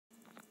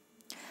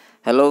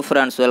Hello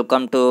friends,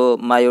 welcome to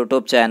my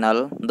YouTube channel.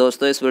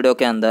 दोस्तों, इस video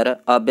के अंदर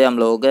अभी हम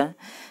लोग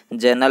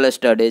जनरल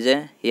स्टडीज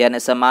यानी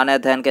सामान्य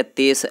अध्ययन के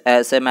 30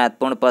 ऐसे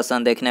महत्वपूर्ण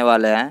प्रश्न देखने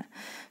वाले हैं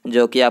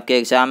जो कि आपके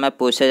एग्जाम में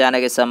पूछे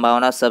जाने की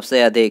संभावना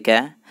सबसे अधिक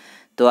है।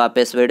 तो आप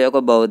इस वीडियो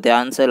को बहुत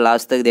ध्यान से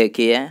लास्ट तक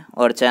देखिए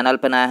और चैनल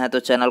पर नए हैं तो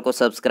चैनल को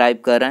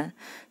सब्सक्राइब करें।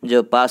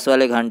 जो पास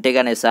वाली घंटी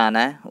का निशान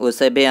है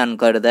उसे भी ऑन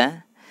कर दें।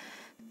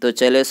 तो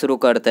चलिए शुरू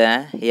करते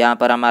हैं। यहाँ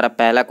पर हमारा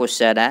पहला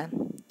क्वेश्चन है,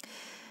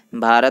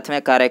 भारत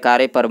में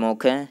कार्यकारी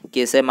प्रमुख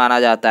किसे माना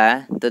जाता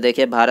है? तो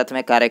देखिए, भारत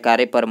में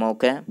कार्यकारी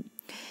प्रमुख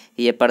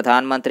ये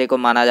प्रधानमंत्री को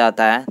माना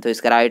जाता है। तो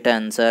इसका राइट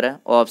आंसर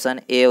ऑप्शन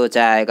ए हो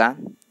जाएगा।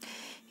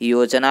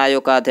 योजना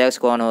आयोग का अध्यक्ष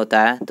कौन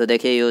होता है? तो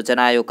देखिए,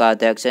 योजना आयोग का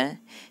अध्यक्ष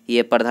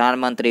ये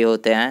प्रधानमंत्री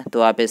होते हैं।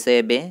 तो आप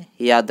इसे भी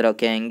याद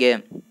रखेंगे।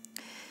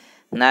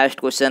 नेक्स्ट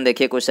क्वेश्चन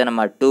देखिए, क्वेश्चन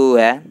नंबर 2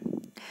 है,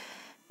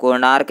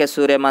 कोणार्क के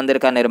सूर्य मंदिर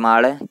का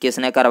निर्माण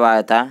किसने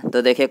करवाया था?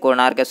 तो देखिए,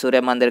 कोणार्क के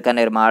सूर्य मंदिर का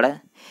निर्माण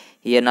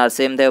ये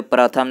नरसिम्हदेव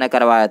प्रथम ने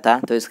करवाया था।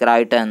 तो इसका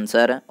राइट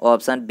आंसर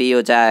ऑप्शन बी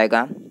हो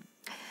जाएगा।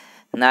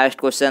 नेक्स्ट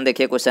क्वेश्चन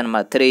देखिए, क्वेश्चन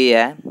नंबर 3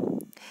 है,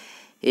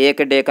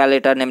 एक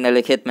डेकालीटर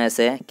निम्नलिखित में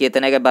से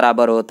कितने के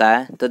बराबर होता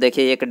है? तो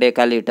देखिए, एक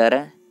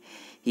डेकालीटर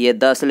ये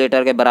 10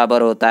 लीटर के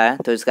बराबर होता है।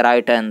 तो इसका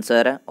राइट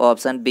आंसर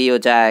ऑप्शन बी हो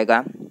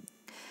जाएगा।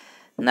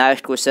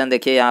 नेक्स्ट क्वेश्चन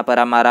देखिए, यहाँ पर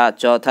हमारा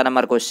चौथा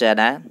नंबर क्वेश्चन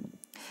है,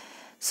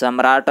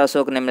 सम्राट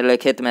अशोक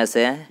निम्नलिखित में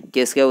से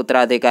किसके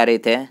उत्तराधिकारी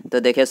थे? तो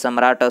देखिए,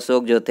 सम्राट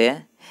अशोक जो थे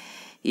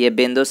ये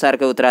बिंदुसार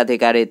के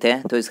उत्तराधिकारी थे।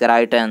 तो इसका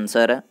राइट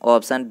आंसर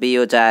ऑप्शन बी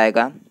हो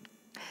जाएगा।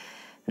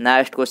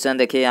 नेक्स्ट क्वेश्चन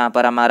देखिए, यहाँ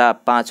पर हमारा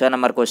 5वां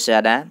नंबर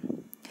क्वेश्चन है,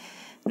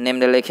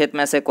 निम्नलिखित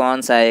में से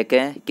कौन सा एक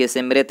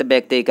किसी मृत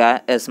व्यक्ति का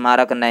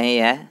स्मारक नहीं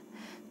है?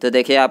 तो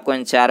देखिए, आपको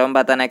इन चारों में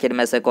बताना है कि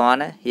इनमें से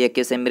कौन ये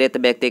किसी मृत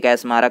व्यक्ति का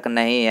स्मारक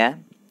नहीं है।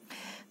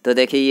 तो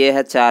देखिए, ये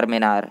है चार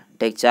मीनार।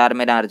 ठीक, चार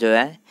मीनार जो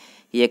है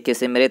ये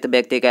किसी मृत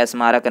व्यक्ति का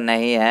स्मारक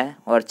नहीं है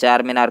और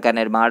चार मीनार का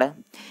निर्माण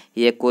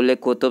ये कुली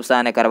कुतुब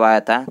शाह ने करवाया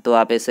था। तो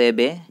आप इसे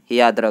भी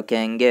याद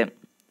रखेंगे।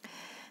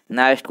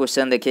 नेक्स्ट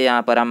क्वेश्चन देखिए,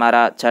 यहाँ पर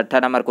हमारा 6ठा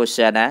नंबर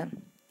क्वेश्चन है,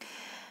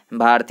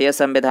 भारतीय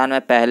संविधान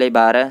में पहली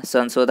बार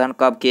संशोधन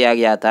कब किया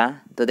गया था?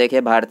 तो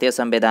देखिए, भारतीय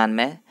संविधान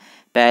में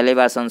पहली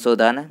बार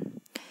संशोधन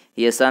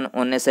ये सन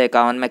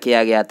 1951 में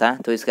किया गया था।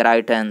 तो इसका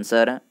राइट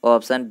आंसर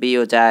ऑप्शन बी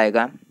हो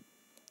जाएगा।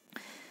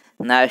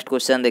 नेक्स्ट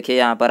क्वेश्चन देखिए,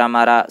 यहाँ पर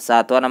हमारा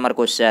 7वां नंबर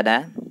क्वेश्चन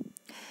है,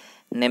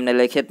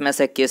 निम्नलिखित में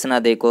से किस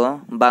नदी को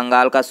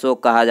बंगाल का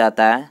शोक कहा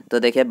जाता है? तो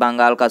देखिए,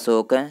 बंगाल का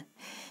शोक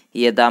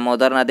ये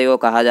दामोदर नदी को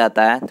कहा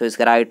जाता है। तो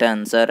इसका राइट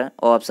आंसर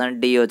ऑप्शन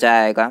डी हो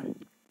जाएगा।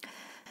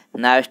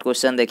 नेक्स्ट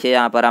क्वेश्चन देखिए,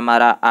 यहाँ पर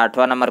हमारा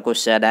 8वां नंबर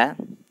क्वेश्चन है,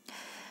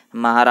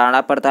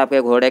 महाराणा प्रताप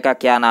के घोड़े का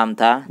क्या नाम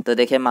था? तो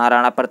देखिए,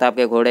 महाराणा प्रताप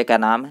के घोड़े का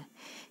नाम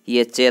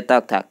ये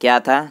चेतक था। क्या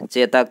था?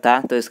 चेतक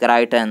था। तो इसका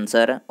राइट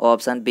आंसर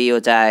ऑप्शन बी हो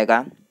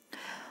जाएगा।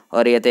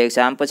 और ये तो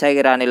एग्जाम पूछा है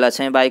कि रानी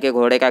लक्ष्मीबाई के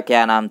घोड़े का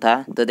क्या नाम था?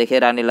 तो देखिए,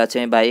 रानी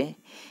लक्ष्मीबाई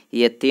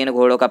ये 3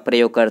 घोड़ों का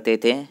प्रयोग करते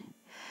थे।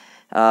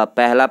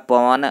 पहला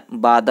पवन,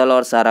 बादल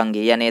और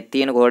सारंगी, यानी ये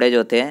 3 घोड़े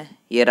जो थे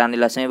ये रानी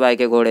लक्ष्मीबाई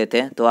के घोड़े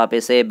थे। तो आप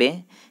इसे भी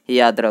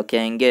याद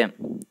रखेंगे।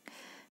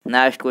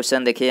 नेक्स्ट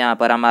क्वेश्चन देखिए, यहाँ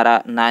पर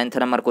हमारा 9th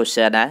नंबर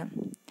क्वेश्चन है,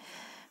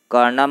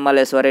 कर्णम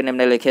मल्लेश्वरी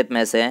निम्नलिखित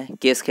में से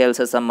किस खेल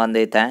से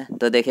संबंधित है?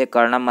 तो देखिए,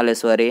 कर्णम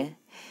मल्लेश्वरी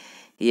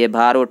ये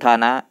भार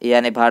उठाना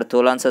यानी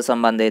भारोत्तोलन से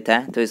संबंधित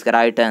है। तो इसका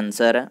राइट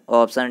आंसर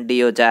ऑप्शन डी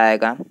हो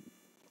जाएगा।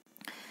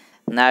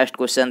 नेक्स्ट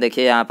क्वेश्चन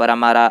देखिए, यहाँ पर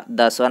हमारा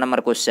 10वां नंबर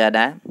क्वेश्चन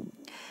है,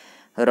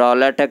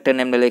 रॉलेट एक्ट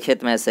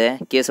निम्नलिखित में से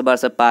किस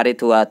वर्ष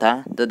पारित हुआ था?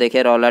 तो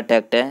देखिए, रॉलेट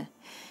एक्ट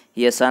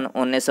ये सन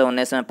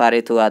 1919 में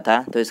पारित हुआ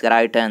था। तो इसका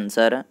राइट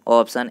आंसर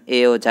ऑप्शन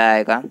ए हो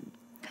जाएगा।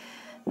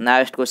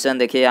 नेक्स्ट क्वेश्चन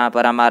देखिए, यहाँ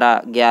पर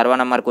हमारा 11वां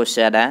नंबर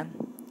क्वेश्चन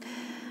है,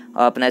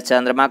 अपने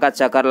चंद्रमा का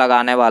चक्कर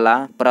लगाने वाला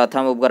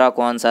प्रथम उपग्रह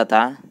कौन सा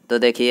था? तो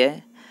देखिए,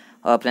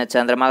 अपने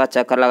चंद्रमा का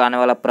चक्कर लगाने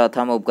वाला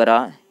प्रथम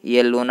उपग्रह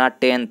ये लूना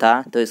 10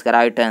 था। तो इसका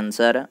राइट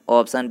आंसर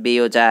ऑप्शन बी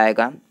हो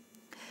जाएगा।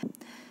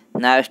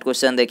 नेक्स्ट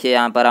क्वेश्चन देखिए,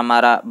 यहाँ पर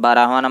हमारा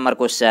 12वां नंबर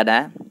क्वेश्चन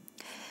है,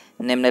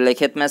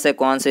 निम्नलिखित में से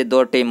कौन सी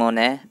 2 टीमों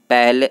ने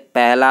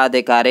पहला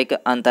आधिकारिक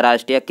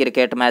अंतर्राष्ट्रीय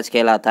क्रिकेट मैच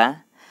खेला था?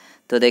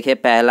 तो देखिए,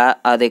 पहला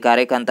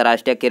आधिकारिक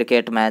अंतर्राष्ट्रीय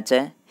क्रिकेट मैच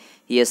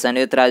ये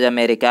संयुक्त राज्य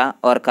अमेरिका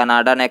और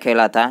कनाडा ने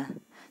खेला था।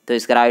 तो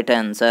इसका राइट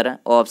आंसर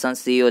ऑप्शन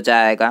सी हो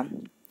जाएगा।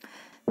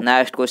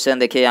 नेक्स्ट क्वेश्चन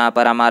देखिए, यहाँ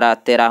पर हमारा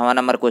 13वां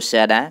नंबर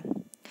क्वेश्चन है,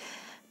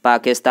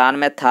 पाकिस्तान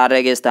में थार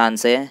रेगिस्तान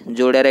से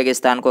जुड़े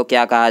रेगिस्तान को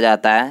क्या कहा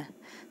जाता है?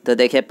 तो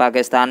देखिए,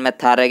 पाकिस्तान में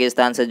थार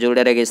रेगिस्तान से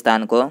जुड़े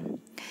रेगिस्तान को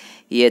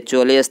ये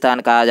चोलिस्तान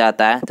कहा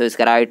जाता है। तो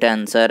इसका राइट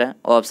आंसर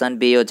ऑप्शन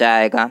बी हो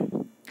जाएगा।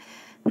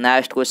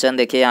 नेक्स्ट क्वेश्चन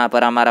देखिए, यहाँ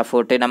पर हमारा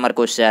 40 नंबर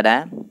क्वेश्चन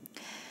है,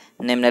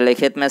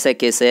 निम्नलिखित में से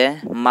किसे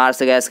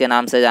मार्स गैस के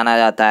नाम से जाना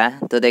जाता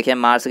है? तो देखिए,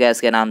 मार्स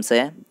गैस के नाम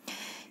से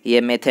ये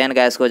मीथेन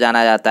गैस को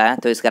जाना जाता है।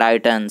 तो इसका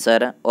राइट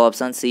आंसर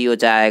ऑप्शन सी हो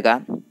जाएगा।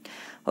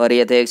 और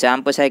ये तो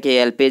एग्जाम पूछा है कि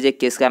एलपीजी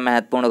किसका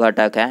महत्वपूर्ण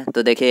घटक है?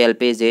 तो देखिए,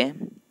 एलपीजी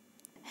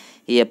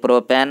ये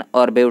प्रोपेन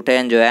और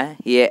ब्यूटेन जो है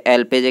ये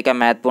एलपीजी का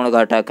महत्वपूर्ण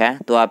घटक है।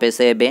 तो आप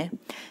इसे भी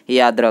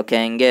याद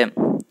रखेंगे।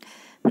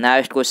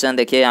 नेक्स्ट क्वेश्चन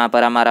देखिए यहाँ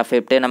पर हमारा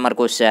 50 नंबर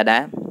क्वेश्चन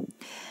है।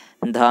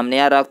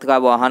 धमनियाँ रक्त का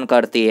वहन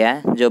करती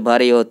है जो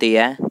भरी होती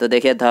है। तो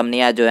देखिए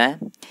धमनियाँ जो है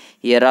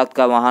ये रक्त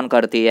का वहन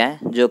करती है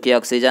जो कि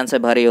ऑक्सीजन से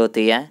भरी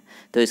होती है।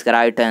 तो इसका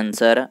राइट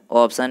आंसर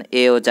ऑप्शन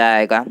ए हो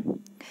जाएगा।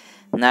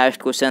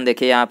 नेक्स्ट क्वेश्चन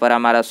देखिए यहाँ पर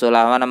हमारा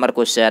 16वां नंबर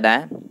क्वेश्चन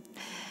है।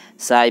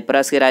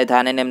 साइप्रस की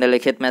राजधानी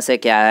निम्नलिखित में से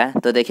क्या है।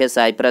 तो देखिए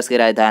साइप्रस की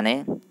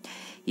राजधानी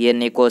ये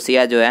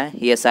निकोसिया जो है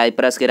ये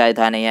साइप्रस की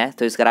राजधानी है।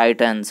 तो इसका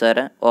राइट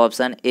आंसर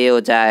ऑप्शन ए हो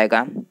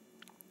जाएगा।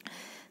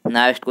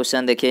 नेक्स्ट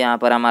क्वेश्चन देखिए यहाँ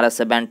पर हमारा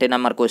 70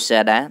 नंबर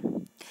क्वेश्चन है।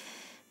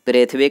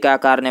 पृथ्वी का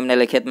आकार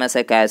निम्नलिखित में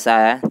से कैसा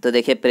है। तो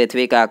देखिए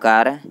पृथ्वी का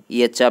आकार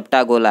ये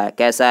चपटा गोला है।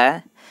 कैसा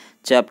है,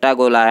 चपटा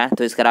गोला है।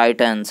 तो इसका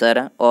राइट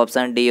आंसर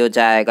ऑप्शन डी हो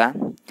जाएगा।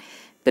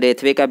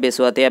 पृथ्वी का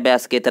विषुवतीय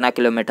व्यास कितना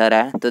किलोमीटर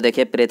है। तो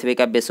देखिए पृथ्वी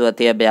का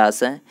विषुवतीय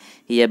व्यास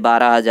ये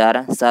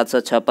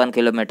 12,756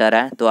 किलोमीटर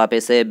है। तो आप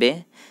इसे भी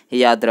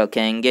याद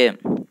रखेंगे।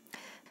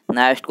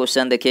 नेक्स्ट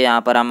क्वेश्चन देखिए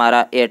यहाँ पर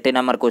हमारा 80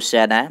 नंबर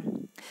क्वेश्चन है।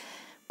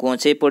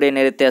 कुचिपुड़ी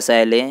नृत्य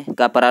शैली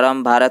का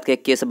प्रारंभ भारत के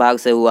किस भाग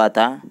से हुआ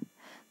था।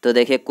 तो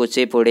देखिए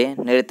कुचिपुड़ी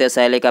नृत्य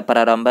शैली का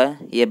प्रारंभ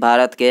ये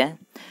भारत के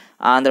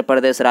आंध्र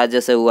प्रदेश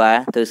राज्य से हुआ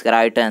है। तो इसका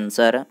राइट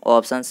आंसर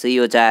ऑप्शन सी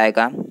हो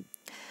जाएगा।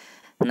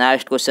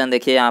 नेक्स्ट क्वेश्चन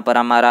देखिए यहाँ पर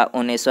हमारा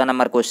 19वां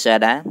नंबर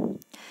क्वेश्चन है।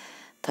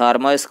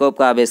 थर्मोस्कोप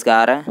का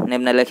आविष्कार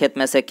निम्नलिखित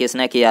में से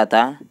किसने किया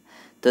था।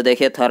 तो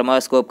देखिए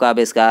थर्मोस्कोप का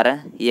आविष्कार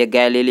ये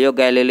गैलीलियो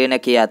गैलीली ने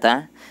किया था।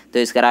 तो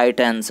इसका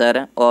राइट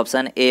आंसर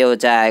ऑप्शन ए हो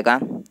जाएगा।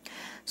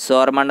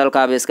 सौरमंडल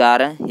का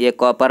आविष्कार ये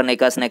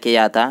कोपरनिकस ने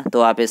किया था।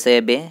 तो आप इसे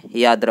भी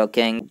याद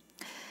रखेंगे।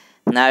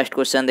 नेक्स्ट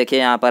क्वेश्चन देखिए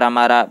यहाँ पर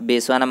हमारा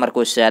 20वां नंबर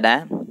क्वेश्चन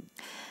है।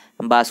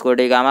 वास्को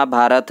डी गामा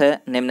भारत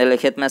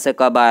निम्नलिखित में से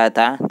कब आया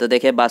था। तो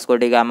देखिए वास्को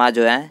डी गामा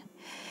जो है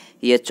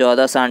ये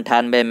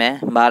 1498 में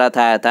भारत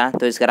आया था।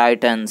 तो इसका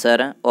राइट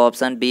आंसर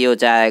ऑप्शन बी हो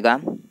जाएगा।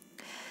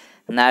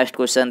 नेक्स्ट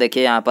क्वेश्चन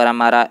देखिए यहाँ पर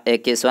हमारा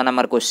 21वां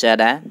नंबर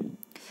क्वेश्चन है।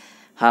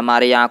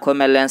 हमारी आँखों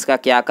में लेंस का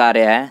क्या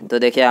कार्य है। तो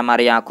देखिए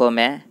हमारी आँखों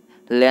में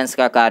लेंस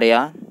का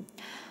कार्य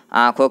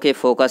आँखों की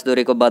फोकस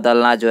दूरी को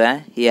बदलना जो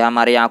है ये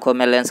हमारी आँखों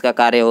में लेंस का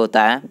कार्य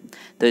होता है।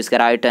 तो इसका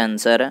राइट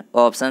आंसर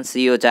ऑप्शन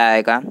सी हो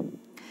जाएगा।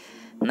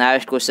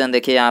 नेक्स्ट क्वेश्चन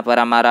देखिए यहाँ पर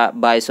हमारा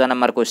 22वां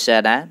नंबर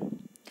क्वेश्चन है।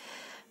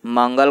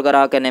 मंगल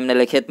ग्रह के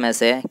निम्नलिखित में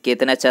से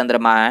कितने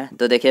चंद्रमा हैं।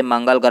 तो देखिए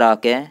मंगल ग्रह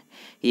के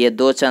ये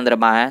 2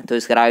 चंद्रमा हैं। तो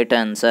इसका राइट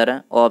आंसर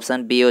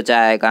ऑप्शन बी हो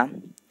जाएगा।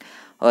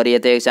 और ये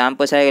तो एग्जाम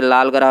पूछा है कि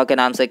लाल ग्रह के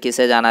नाम से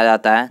किसे जाना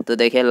जाता है। तो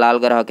देखिए लाल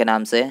ग्रह के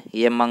नाम से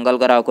ये मंगल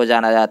ग्रह को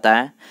जाना जाता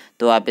है।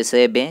 तो आप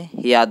इसे भी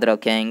याद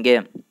रखेंगे।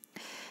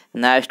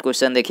 नेक्स्ट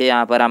क्वेश्चन देखिए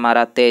यहाँ पर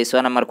हमारा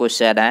 23वां नंबर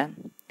क्वेश्चन है।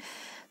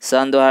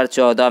 सन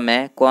 2014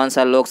 में कौन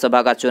सा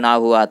लोकसभा का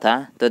चुनाव हुआ था।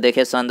 तो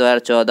देखिए सन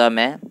 2014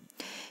 में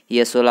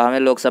ये 16वें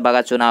लोकसभा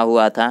का चुनाव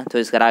हुआ था। तो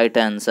इसका राइट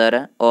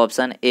आंसर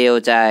ऑप्शन ए हो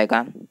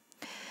जाएगा।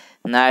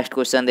 नेक्स्ट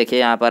क्वेश्चन देखिए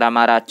यहाँ पर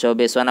हमारा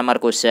 24वां नंबर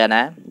क्वेश्चन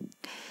है।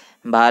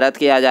 भारत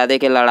की आज़ादी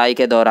की लड़ाई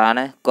के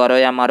दौरान करो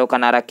या मरो का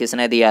नारा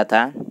किसने दिया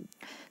था।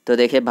 तो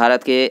देखिए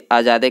भारत की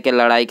आज़ादी की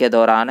लड़ाई के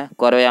दौरान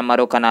करो या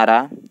मरो का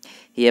नारा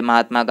ये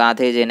महात्मा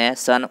गांधी जी ने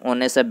सन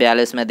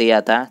 1942 में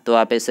दिया था। तो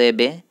आप इसे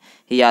भी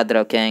याद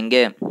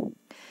रखेंगे।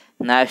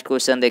 नेक्स्ट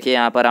क्वेश्चन देखिए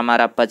यहाँ पर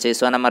हमारा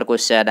 25वां नंबर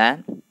क्वेश्चन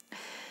है।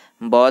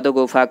 बौद्ध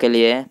गुफा के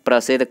लिए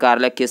प्रसिद्ध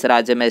कार्यालय किस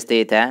राज्य में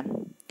स्थित है।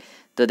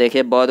 तो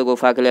देखिए बौद्ध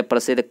गुफा के लिए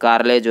प्रसिद्ध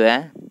कार्यालय जो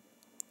है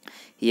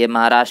ये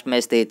महाराष्ट्र में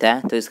स्थित है।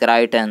 तो इसका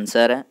राइट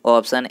आंसर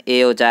ऑप्शन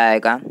ए हो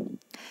जाएगा।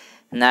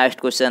 नेक्स्ट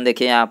क्वेश्चन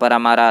देखिए यहाँ पर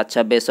हमारा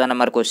 26वां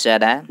नंबर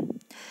क्वेश्चन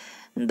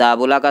है।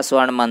 दाबुला का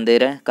स्वर्ण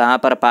मंदिर कहाँ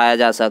पर पाया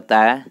जा सकता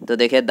है। तो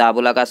देखिए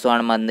दाबुला का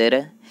स्वर्ण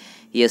मंदिर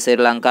ये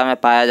श्रीलंका में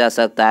पाया जा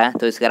सकता है।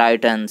 तो इसका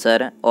राइट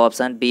आंसर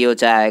ऑप्शन बी हो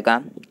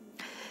जाएगा।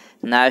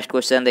 नेक्स्ट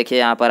क्वेश्चन देखिए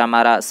यहाँ पर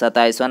हमारा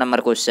 27वां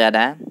नंबर क्वेश्चन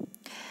है।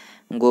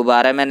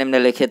 गुब्बारे में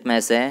निम्नलिखित में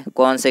से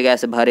कौन सी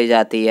गैस भरी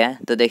जाती है।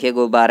 तो देखिए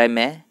गुब्बारे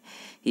में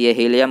ये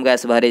हीलियम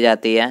गैस भरी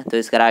जाती है। तो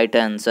इसका राइट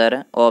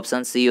आंसर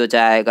ऑप्शन सी हो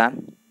जाएगा।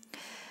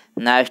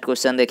 नेक्स्ट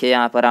क्वेश्चन देखिए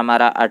यहाँ पर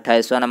हमारा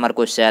 28वां नंबर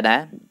क्वेश्चन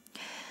है।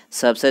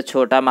 सबसे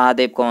छोटा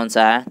महाद्वीप कौन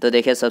सा है। तो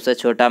देखिए सबसे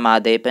छोटा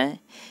महाद्वीप है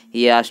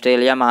ये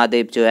ऑस्ट्रेलिया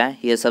महाद्वीप जो है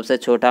ये सबसे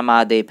छोटा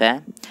महाद्वीप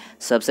है।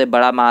 सबसे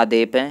बड़ा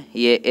महाद्वीप है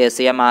ये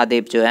एशिया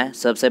महाद्वीप जो है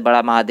सबसे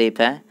बड़ा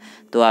महाद्वीप है।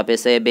 तो आप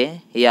इसे भी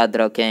याद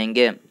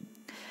रखेंगे।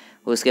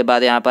 उसके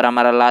बाद यहाँ पर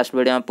हमारा लास्ट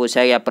वीडियो में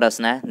पूछा गया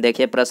प्रश्न है।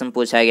 देखिए प्रश्न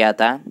पूछा गया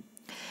था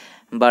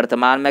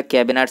वर्तमान में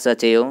कैबिनेट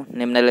सचिव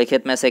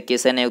निम्नलिखित में से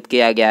किसे नियुक्त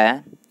किया गया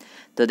है।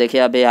 तो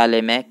देखिए अभी हाल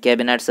ही में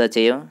कैबिनेट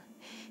सचिव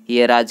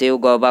ये राजीव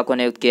गौबा को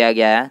नियुक्त किया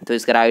गया है। तो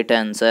इसका राइट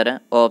आंसर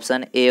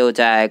ऑप्शन ए हो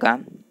जाएगा।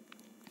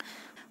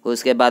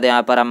 उसके बाद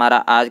यहाँ पर हमारा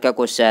आज का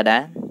क्वेश्चन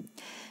है।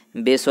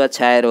 विश्व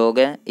क्षय रोग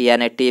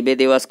यानी टीबी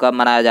दिवस कब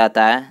मनाया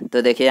जाता है।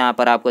 तो देखिए यहाँ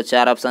पर आपको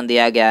 4 ऑप्शन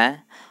दिया गया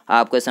है।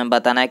 आपको इसमें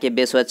बताना है कि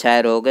विश्व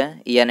क्षय रोग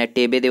यानी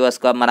टीबी दिवस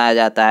कब मनाया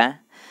जाता है।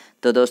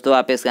 तो दोस्तों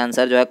आप इसका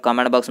आंसर जो है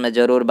कमेंट बॉक्स में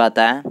ज़रूर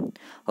बताएं।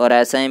 और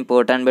ऐसे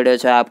इंपॉर्टेंट वीडियो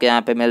जो है आपके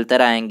यहाँ पे मिलते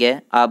रहेंगे।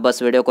 आप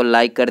बस वीडियो को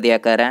लाइक कर दिया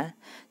करें।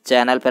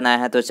 चैनल पर नए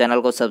हैं तो चैनल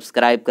को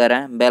सब्सक्राइब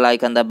करें, बेल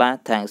आइकन दबाएं।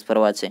 Thanks for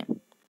watching.